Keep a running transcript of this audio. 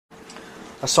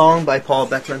A song by Paul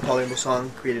Beckman, polyrhythmic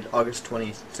song, created August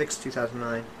 26,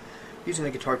 2009, using the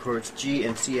guitar chords G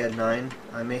and C add 9.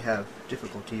 I may have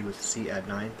difficulty with C add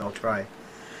 9, but I'll try.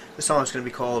 The song is going to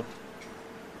be called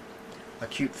A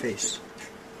Cute Face.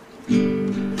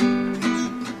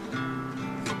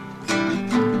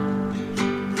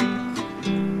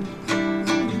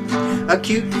 A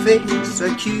cute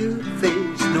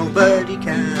face, nobody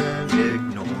can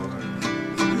ignore.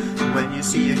 When you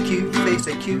see a cute face,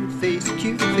 a cute face, a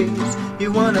cute face,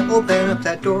 you want to open up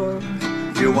that door.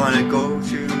 You want to go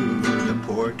through the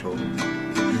portal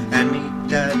and meet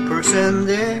that person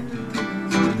there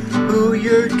who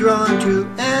you're drawn to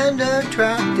and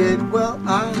attracted. Well,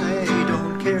 I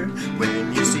don't care.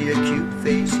 When you see a cute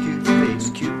face, cute face,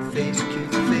 cute face,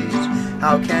 cute face,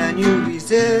 how can you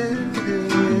resist?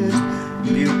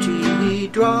 Beauty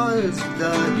draws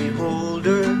the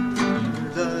beholder,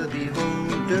 the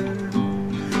beholder.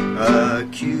 A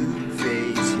cute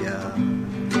face, yeah.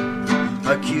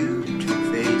 A cute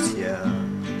face, yeah.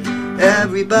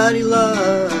 Everybody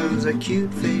loves a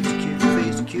cute face, cute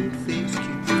face, cute face,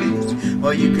 cute face.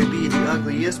 Well, you could be the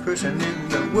ugliest person in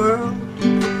the world,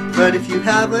 but if you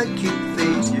have a cute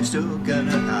face, you're still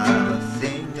gonna have a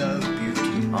thing of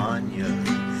beauty on you.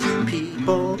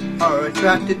 People are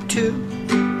attracted to.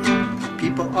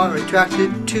 People are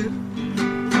attracted to.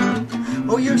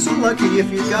 Oh, you're so lucky if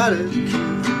you got a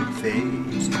cute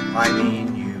face. I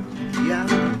mean you, yeah.